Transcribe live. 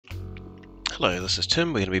Hello, this is Tim.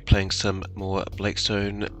 We're going to be playing some more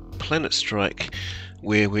Blakestone Planet Strike,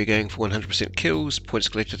 where we're going for 100% kills, points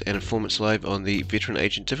collected, and informants live on the Veteran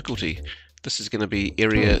Agent difficulty. This is going to be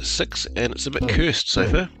Area 6, and it's a bit cursed so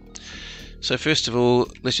far. So first of all,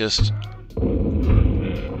 let's just...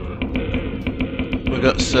 We've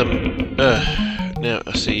got some... now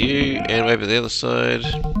I see you, and over the other side.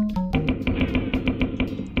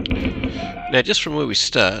 Now just from where we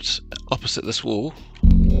start, opposite this wall,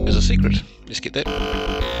 is a secret. Let's get that.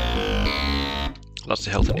 Lots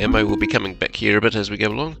of health and ammo. Will be coming back here a bit as we go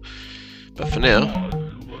along. But for now,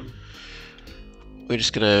 we're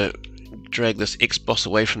just going to drag this X-Boss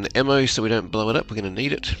away from the ammo so we don't blow it up. We're going to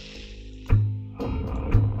need it.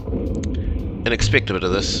 And expect a bit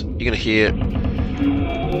of this. You're going to hear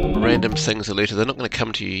random things alerted. They're not going to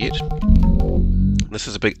come to you yet. This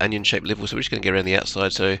is a big onion-shaped level, so we're just going to go around the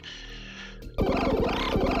outside. So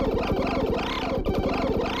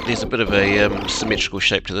there's a bit of a symmetrical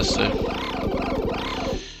shape to this.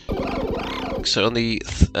 So on the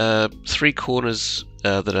three corners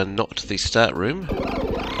that are not the start room,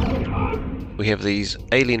 we have these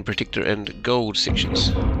alien protector and gold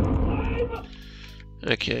sections.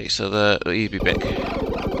 Okay, so you'll be back.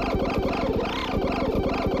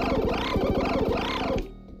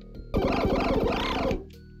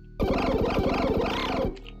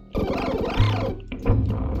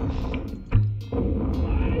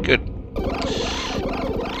 Good.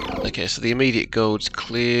 Okay, so the immediate gold's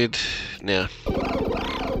cleared. Now,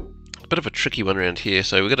 a bit of a tricky one around here.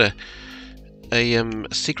 So we've got a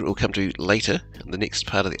secret we'll come to later in the next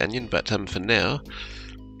part of the onion, but for now,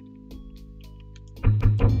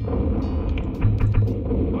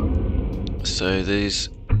 so there's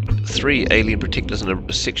three alien protectors in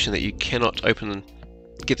a section that you cannot open and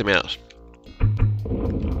get them out.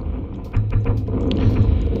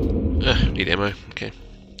 Need ammo. Okay.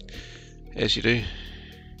 As you do.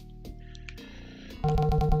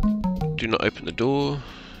 Do not open the door.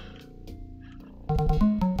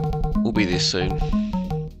 We'll be there soon.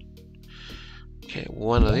 Okay,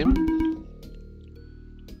 one of them.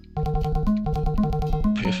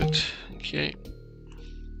 Perfect. Okay.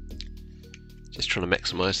 Just trying to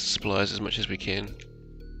maximize the supplies as much as we can.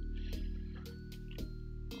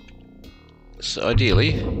 So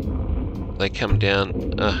ideally, they come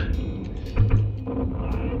down.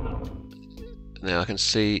 Now I can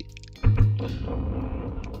see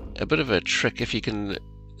a bit of a trick if you can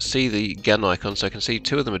see the gun icon. So I can see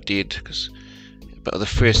two of them are dead, but the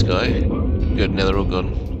first guy, good. Now they're all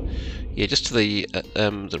gone. Yeah, just to the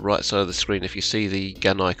right side of the screen. If you see the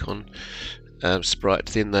gun icon sprite,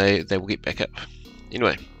 then they will get back up.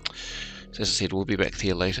 Anyway, so as I said, we'll be back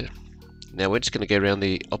here later. Now we're just going to go around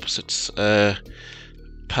the opposite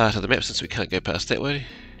part of the map since we can't go past that way.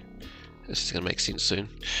 This is going to make sense soon.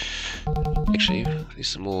 Actually, there's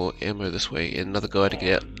some more ammo this way, and another guy to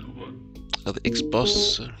get out. Another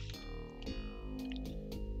X-Boss.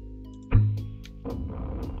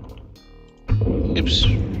 Oops.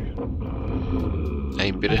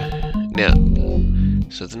 Aim better. Now,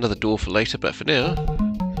 so there's another door for later, but for now,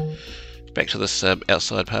 back to this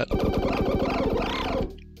outside part.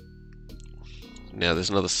 Now there's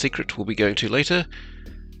another secret we'll be going to later.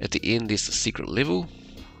 At the end there's the secret level.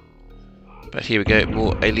 But here we go,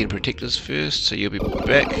 more alien protectors first, so you'll be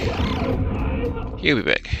back. He'll be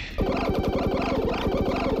back.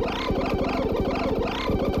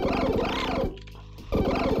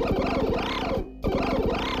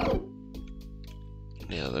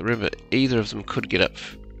 Now remember, either of them could get up.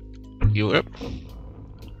 You're up.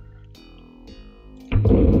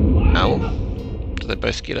 Ow. Did they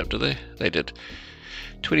both get up, do they? They did.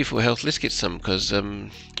 24 health, let's get some, because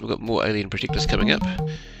we've got more alien protectors coming up.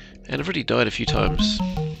 And I've already died a few times.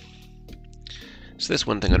 So that's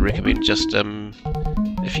one thing I'd recommend. Just,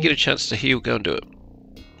 if you get a chance to heal, go and do it.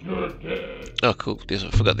 Oh, cool. I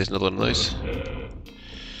forgot there's another one of those.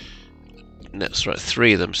 And that's right,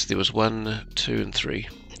 3 of them. So there was 1, 2, and 3.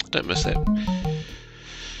 Don't miss that. I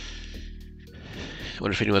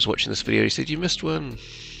wonder if anyone's watching this video. He said, you missed one.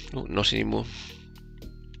 Oh, not anymore.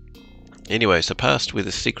 Anyway, so past where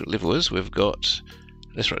the secret level is, we've got...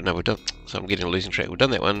 That's right, no, we've done... So I'm getting a losing track. We've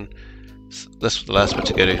done that one. This was the last bit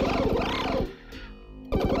to go to.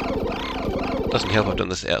 Doesn't help I've done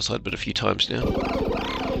this outside bit a few times now.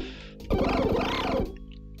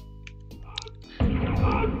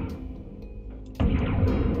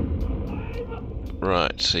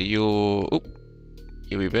 Right, so you're... Oop.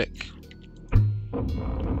 You'll be back.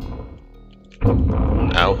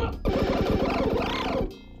 Ow.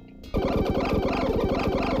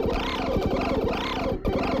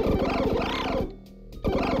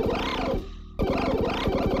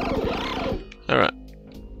 Alright.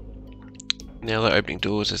 Now they're opening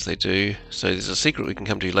doors as they do, so there's a secret we can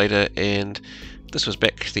come to later, and this was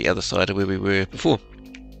back the other side of where we were before.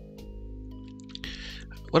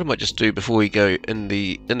 What I might just do before we go in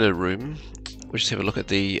the inner room, we'll just have a look at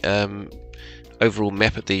the overall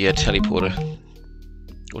map at the teleporter,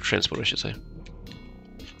 or transporter I should say.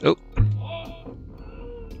 Oh!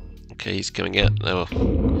 Okay, he's coming out. Oh,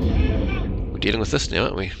 we're dealing with this now,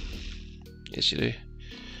 aren't we? Yes, you do.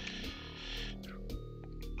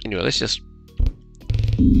 Anyway, let's just...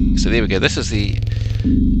 So there we go, this is the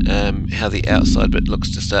how the outside bit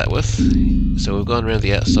looks to start with. So we've gone around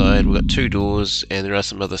the outside, we've got 2 doors, and there are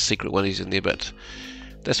some other secret ones in there, but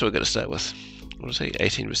that's what we're going to start with. What did I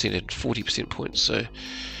say? 18% and 40% points, so...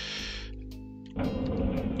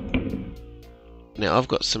 Now I've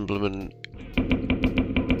got some bloomin'...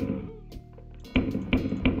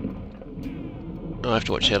 I have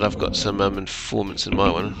to watch out, I've got some informants in my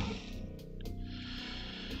one.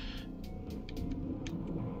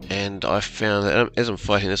 And I found that as I'm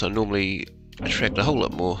fighting this, I normally attract a whole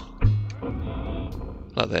lot more.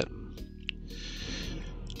 Like that.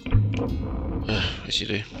 Yes you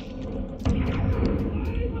do.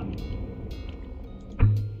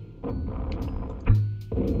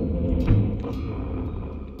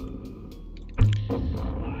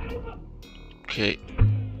 Okay.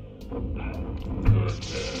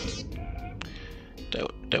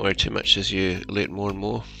 Don't worry too much as you alert more and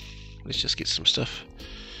more. Let's just get some stuff.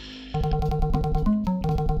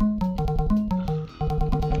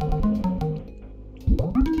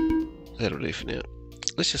 That'll do for now.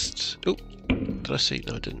 Let's just... Oh! Did I see?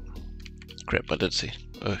 No, I didn't. Crap, I did see.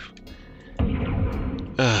 Oh.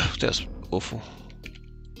 Ah, that was awful.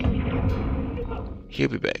 He'll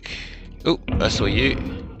be back. Oh, I saw you.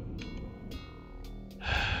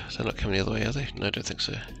 They're not coming the other way, are they? No, I don't think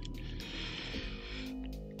so.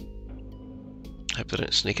 Hope they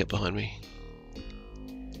don't sneak up behind me.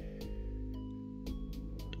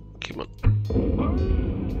 Come on.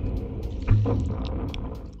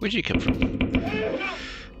 Where'd you come from?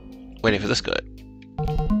 Waiting for this guy.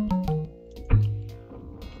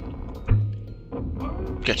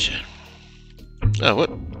 Gotcha. Oh, what?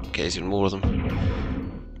 Okay, there's even more of them.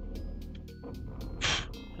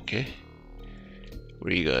 Okay.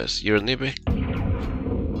 Where are you guys? You're in there, back?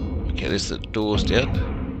 Okay, there's the doors down.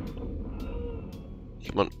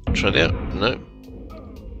 Come on, try it out. No.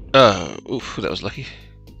 Oh, oof, that was lucky.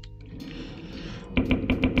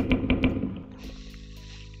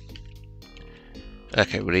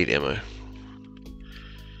 Okay, we need ammo.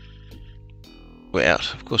 We're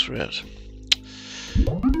out. Of course we're out.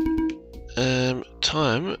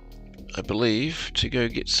 Time, I believe, to go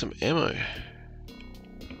get some ammo.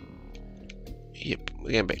 Yep,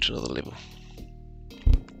 we're going back to another level.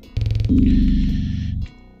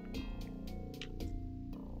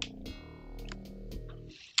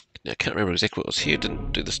 Now, I can't remember exactly what was here.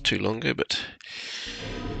 Didn't do this too long ago, but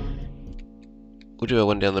we'll do our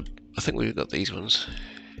one down the... I think we've got these ones.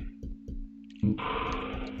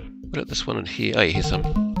 What about this one in here? Oh, yeah, here's some.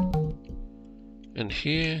 And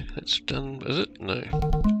here, that's done, is it? No.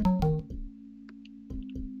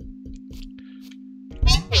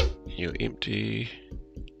 You're empty.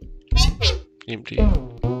 Empty.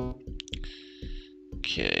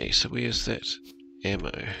 Okay, so where's that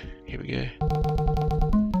ammo? Here we go.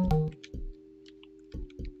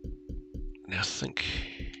 Now I think...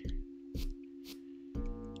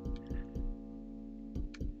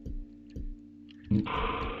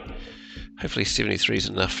 Hopefully 73 is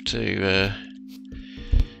enough to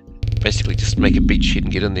basically just make a beachhead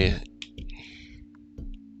and get in there.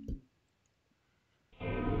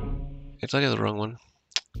 Did I go the wrong one?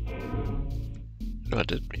 No, I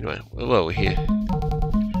did. Anyway, well, we're here.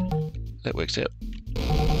 That works out.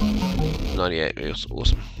 98,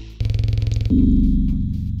 awesome.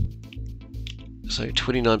 So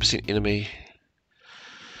 29% enemy.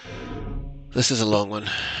 This is a long one.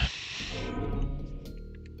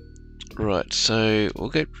 Right, so we'll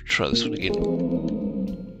go try this one again.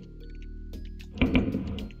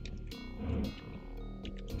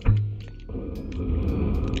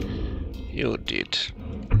 You're dead.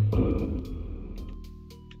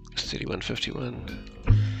 3151.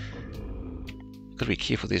 Gotta be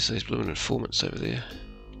careful, there's those blooming informants over there.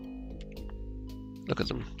 Look at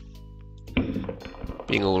them.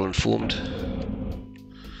 Being all informed.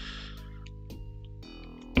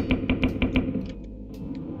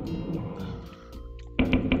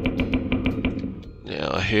 Now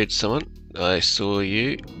I heard someone. I saw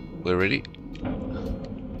you. We're ready.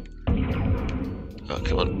 Oh,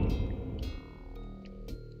 come on.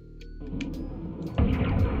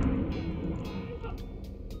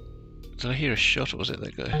 Did I hear a shot or was it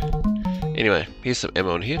that guy? Anyway, here's some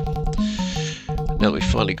ammo in here. Now that we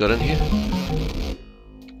finally got in here.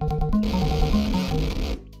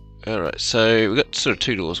 Alright, so we've got sort of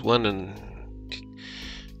two doors, one in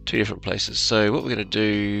two different places. So what we're going to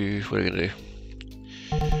do,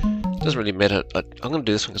 doesn't really matter. I'm going to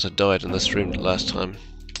do this one because I died in this room last time.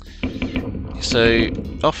 So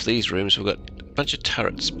off these rooms we've got a bunch of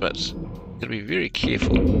turrets, but got to be very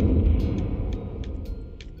careful.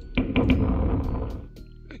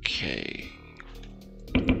 Okay.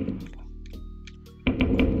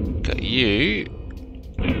 Got you.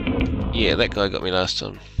 Yeah, that guy got me last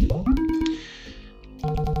time.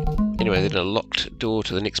 Anyway, then a locked door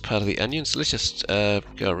to the next part of the onion, so let's just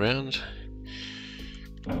go around.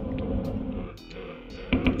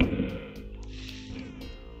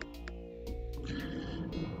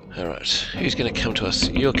 Alright, who's going to come to us?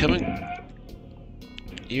 You're coming? Are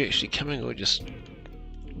you actually coming or just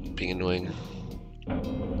being annoying?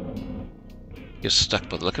 You're stuck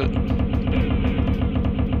by the look of it.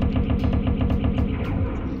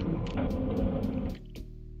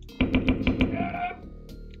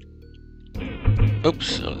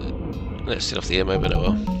 Oops, let's set off the ammo, but oh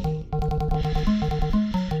well.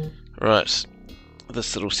 Right,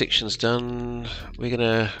 this little section's done. We're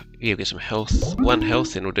gonna get some health, 1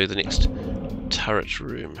 health, then we'll do the next turret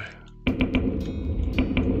room.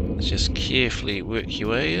 Let's just carefully work your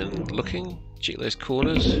way in, looking, check those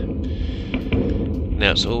corners.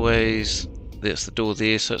 Now it's always, that's the door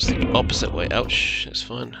there, so it's the opposite way. Ouch, that's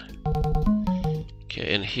fine.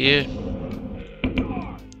 Okay, in here.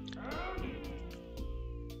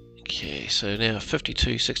 Okay, so now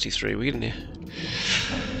 52, 63, we're getting there.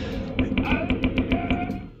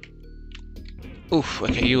 Oof,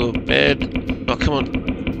 okay, you're bad. Oh, come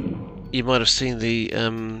on. You might have seen the,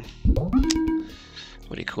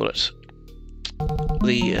 what do you call it?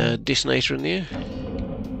 The detonator in there.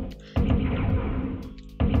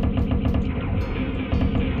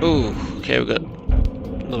 Oh, okay, we've got,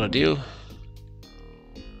 not ideal.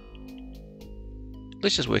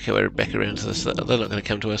 Let's just work our way back around to this. They're not going to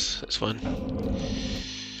come to us, that's fine.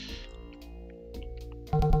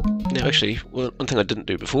 Now actually, one thing I didn't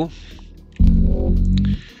do before,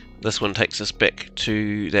 this one takes us back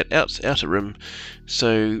to that outer room.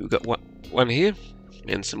 So we've got one here,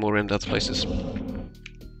 and some more around other places.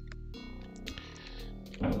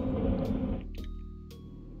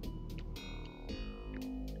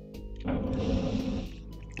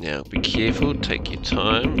 Now be careful, take your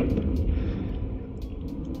time.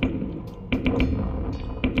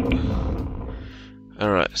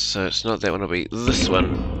 Alright, so it's not that one, it'll be this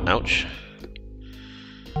one. Ouch.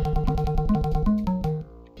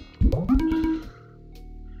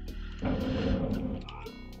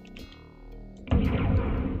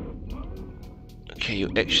 Okay,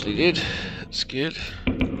 you actually did. That's good.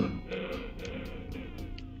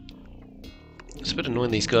 It's a bit annoying,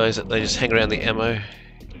 these guys, that they just hang around the ammo.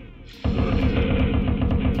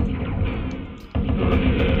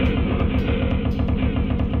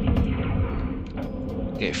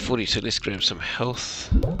 Okay, 42, let's grab some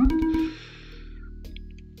health.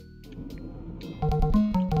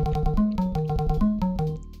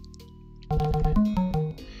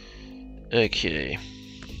 Okay.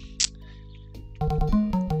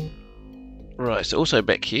 Right, so also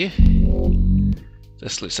back here.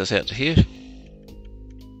 This lets us out to here.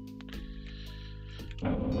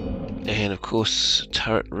 And of course,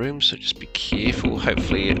 turret room, so just be careful.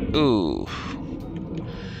 Hopefully, ooh.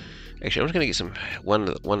 Actually, I'm just going to get some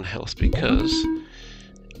one health, because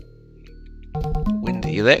when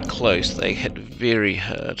you're that close, they hit very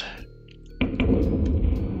hard.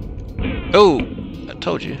 Oh! I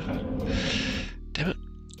told you. Damn it.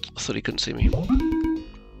 I thought he couldn't see me.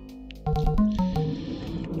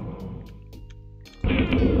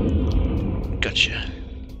 Gotcha.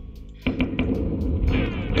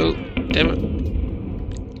 Oh, damn it.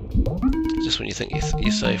 Just when you think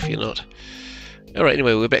you're safe, you're not. Alright,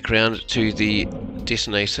 anyway, we're back around to the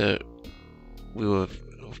detonator. We were,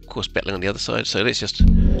 of course, battling on the other side, so let's just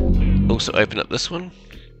also open up this one.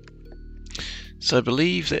 So I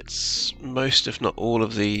believe that's most, if not all,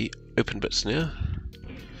 of the open bits now.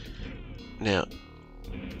 Now,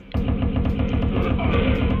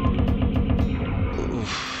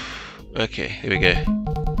 oof. Okay, here we go.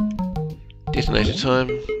 Detonator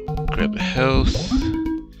time. Grab the health.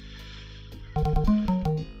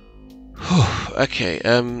 Okay,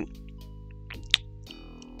 I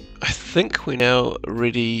think we're now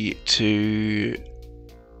ready to...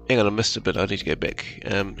 Hang on, I missed a bit, I need to go back.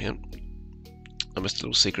 Hang on. I missed a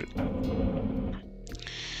little secret.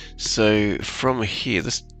 So, from here,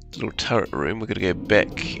 this the little turret room. We're going to go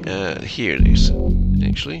back. Here it is,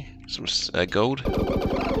 actually. Some gold.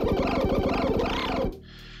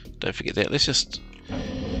 Don't forget that. Let's just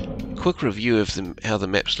quick review of how the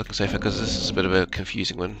maps look so far, because this is a bit of a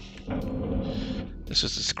confusing one. This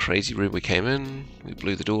is this crazy room we came in. We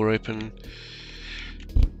blew the door open.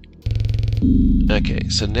 Okay,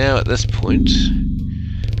 so now at this point,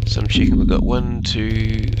 so I'm checking. We've got 1,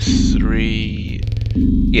 2, 3.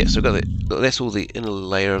 Yeah, so we've got that's all the inner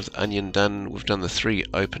layer of the onion done. We've done the 3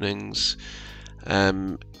 openings.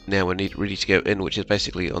 Now we're ready to go in, which is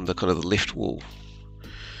basically on the kind of the left wall.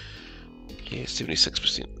 Yeah,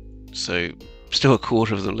 76%. So still a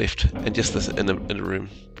quarter of them left, and just this in a room.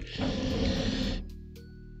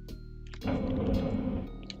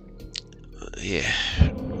 Yeah,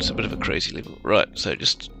 it's a bit of a crazy level. Right, so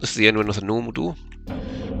this is the only one with a normal door.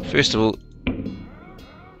 First of all,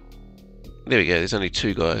 there we go. There's only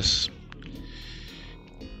 2 guys.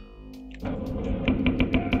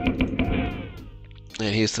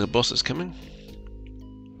 And here's the boss that's coming.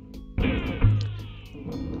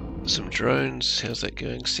 Some drones. How's that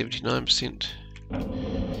going? 79%.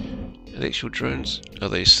 Are they actual drones? Oh,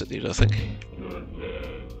 they sit there, I think.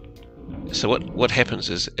 So what happens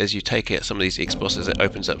is, as you take out some of these X-bosses, it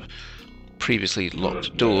opens up previously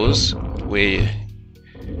locked doors where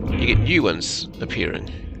you get new ones appearing.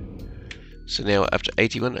 So now up to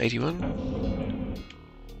 81.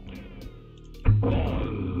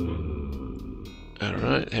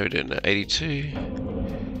 Alright, how are we doing now? 82.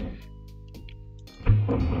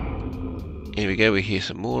 Here we go, we hear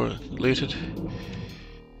some more looted.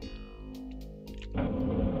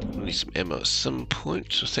 Need some ammo at some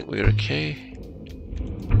point. I think we're okay.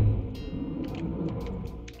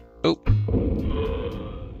 Oh,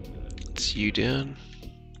 it's you down.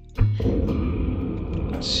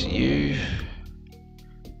 It's you.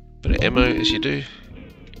 Bit of ammo as you do.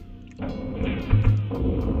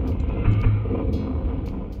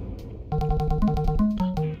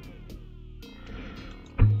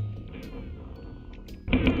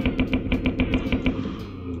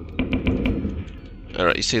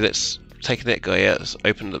 Alright, you see that's taken that guy out, it's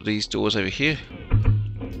opened up these doors over here.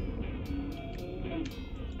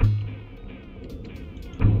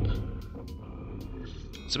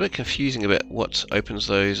 It's a bit confusing about what opens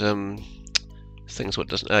those things, what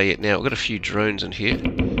doesn't. Oh yeah, now we've got a few drones in here.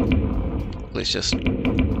 Let's just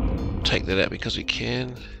take that out because we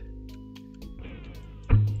can.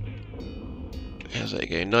 How's that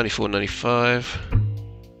going? 94, 95.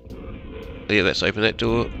 Yeah, let's open that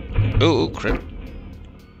door. Oh, crap.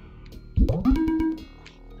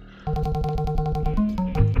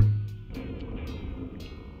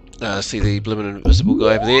 See the blooming invisible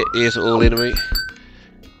guy over there. There's all enemy.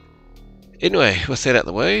 Anyway, with that out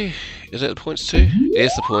the way, is that the points too?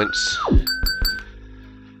 There's the points.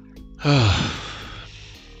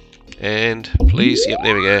 And please, yep,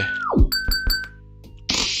 there we go.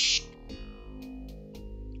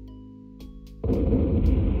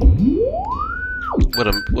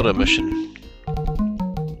 What a mission.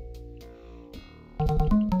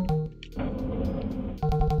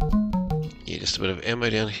 Yeah, just a bit of ammo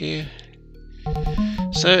down here.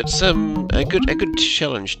 So it's a good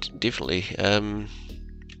challenge, definitely. And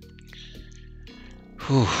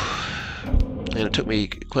it took me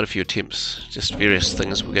quite a few attempts. Just various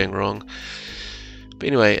things were going wrong. But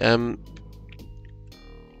anyway,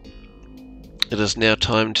 it is now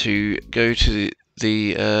time to go to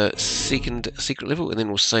the second secret level, and then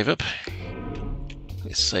we'll save up.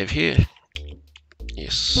 Let's save here.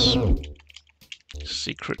 Yes.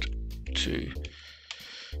 Secret 2.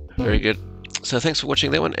 Very good. So thanks for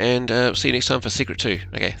watching that one, and see you next time for Secret 2.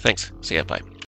 Okay, thanks. See ya, bye.